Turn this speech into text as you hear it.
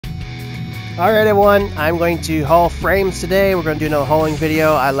Alright everyone, I'm going to haul frames today. We're going to do another hauling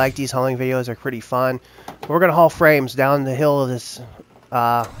video. I like these hauling videos, they're pretty fun. We're going to haul frames down the hill of this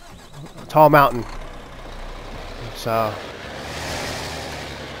tall mountain. So,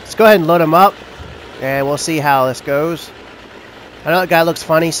 let's go ahead and load them up and we'll see how this goes. I know that guy looks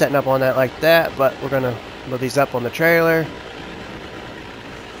funny setting up on that like that, but we're going to load these up on the trailer.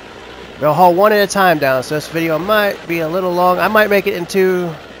 We'll haul one at a time down, so this video might be a little long. I might make it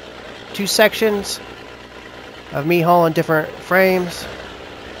into two sections of me hauling different frames.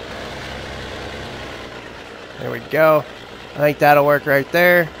 There we go. I think that'll work right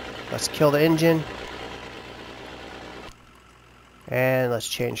there. Let's kill the engine. And let's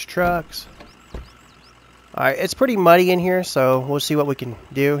change trucks. Alright, it's pretty muddy in here, so we'll see what we can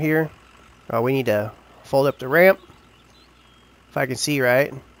do here. We need to fold up the ramp. If I can see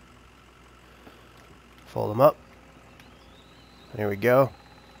right. Fold them up. There we go.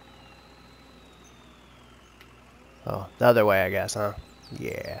 Oh, the other way, I guess, huh?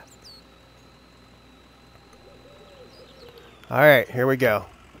 Yeah. Alright, here we go.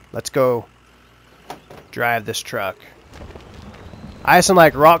 Let's go drive this truck. I have some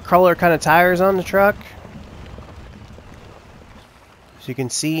like rock crawler kind of tires on the truck. So you can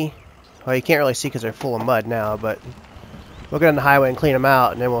see. Well, you can't really see because they're full of mud now, but we'll get on the highway and clean them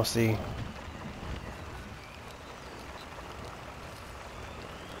out and then we'll see.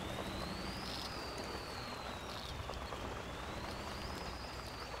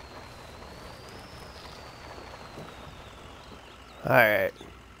 Alright.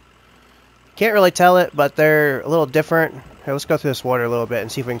 Can't really tell it, but they're a little different. Here, let's go through this water a little bit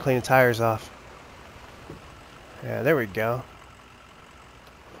and see if we can clean the tires off. Yeah, there we go.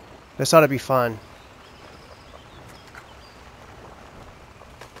 This ought to be fun.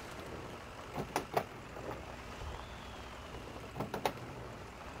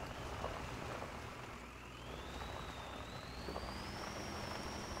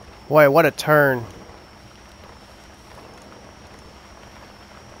 Boy, what a turn.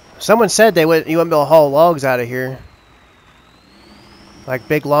 Someone said you wouldn't be able to haul logs out of here. Like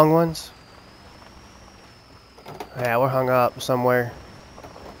big long ones. Yeah, we're hung up somewhere.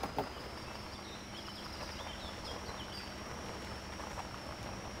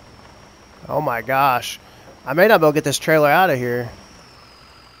 Oh my gosh. I may not be able to get this trailer out of here.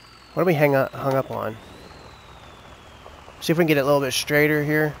 What do we hung up on? See if we can get it a little bit straighter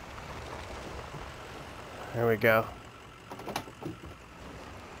here. There we go.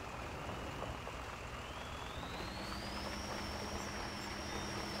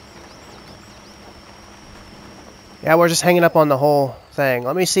 Yeah, we're just hanging up on the whole thing.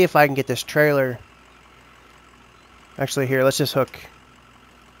 Let me see if I can get this trailer. Actually, here, let's just hook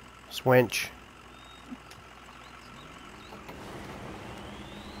this winch.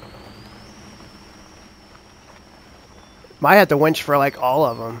 Might have to winch for like all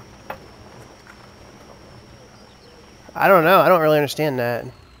of them. I don't know. I don't really understand that.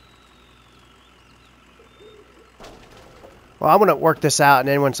 Well, I'm going to work this out, and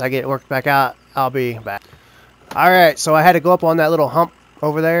then once I get it worked back out, I'll be back. Alright, so I had to go up on that little hump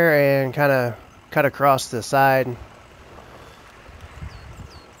over there and kind of cut across the side.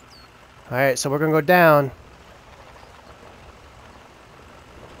 Alright, so we're going to go down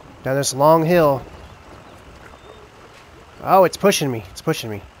this long hill. Oh, it's pushing me. It's pushing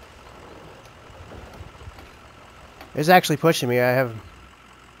me. It's actually pushing me. I have...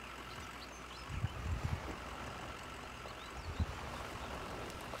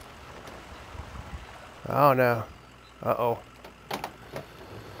 Oh no. Uh-oh.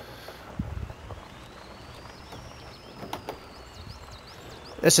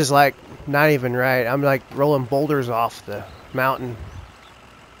 This is like not even right. I'm like rolling boulders off the mountain.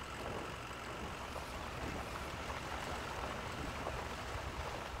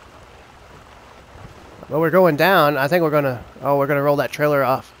 Well, we're going down. I think we're gonna roll that trailer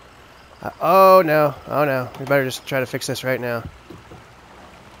off. Oh no. Oh no. We better just try to fix this right now.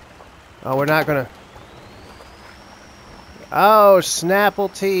 Oh, we're not gonna... Oh,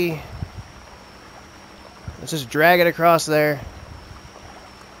 Snapple T. Let's just drag it across there.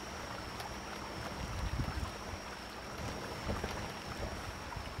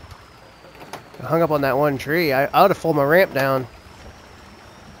 I hung up on that one tree. I ought to fold my ramp down.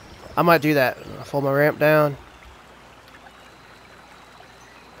 I might do that. I'll fold my ramp down.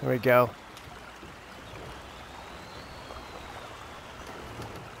 There we go.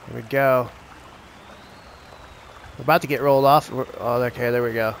 There we go. We're about to get rolled off. Oh, okay, there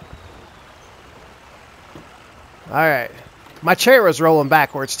we go. Alright. My chair was rolling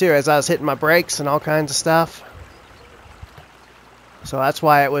backwards too as I was hitting my brakes and all kinds of stuff. So that's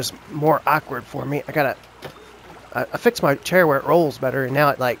why it was more awkward for me. I fixed my chair where it rolls better, and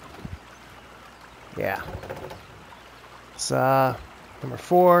now it like, yeah. It's number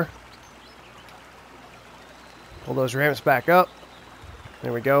 4. Pull those ramps back up.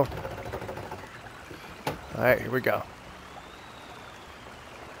 There we go. Alright, here we go.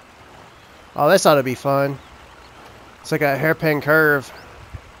 Oh, this ought to be fun. It's like a hairpin curve.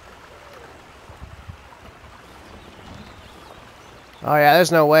 Oh yeah,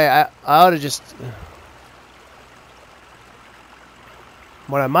 there's no way. I ought to just...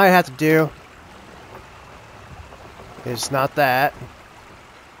 What I might have to do is not that.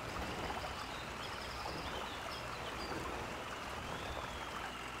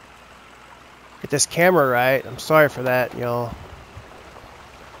 Get this camera right. I'm sorry for that, y'all.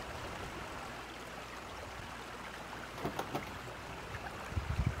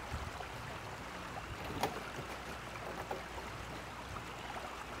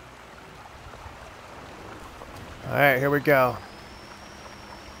 Alright, here we go.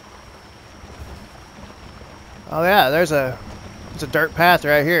 Oh yeah, there's a dirt path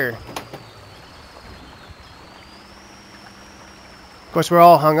right here. Of course, we're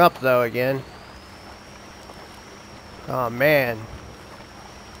all hung up though again. Oh man.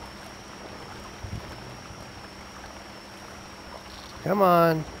 Come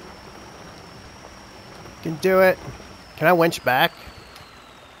on. You can do it. Can I winch back?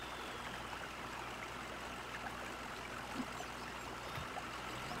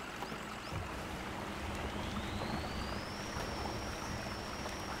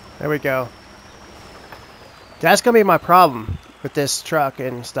 There we go. That's going to be my problem with this truck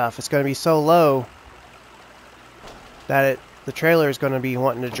and stuff. It's going to be so low that the trailer is going to be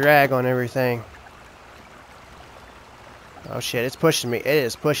wanting to drag on everything. Oh shit, it's pushing me. It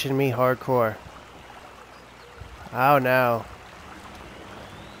is pushing me hardcore. Oh no.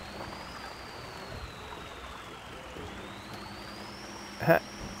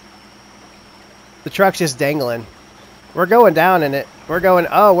 The truck's just dangling. We're going down in it. We're going...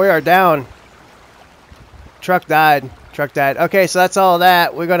 Oh, we are down. Truck died. Truck died. Okay, so that's all of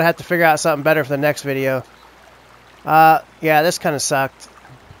that. We're going to have to figure out something better for the next video. Yeah, this kind of sucked.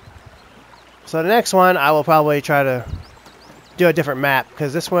 So the next one, I will probably try to do a different map.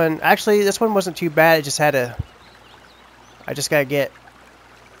 Because this one... Actually, this one wasn't too bad. It just had to... I just got to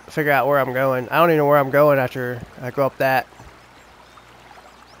figure out where I'm going. I don't even know where I'm going after I go up that.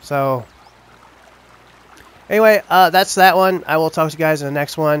 So... Anyway, that's that one. I will talk to you guys in the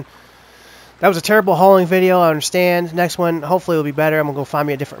next one. That was a terrible hauling video, I understand. Next one, hopefully, will be better. I'm going to go find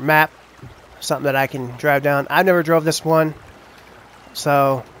me a different map. Something that I can drive down. I've never drove this one.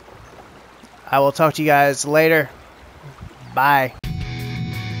 So, I will talk to you guys later. Bye.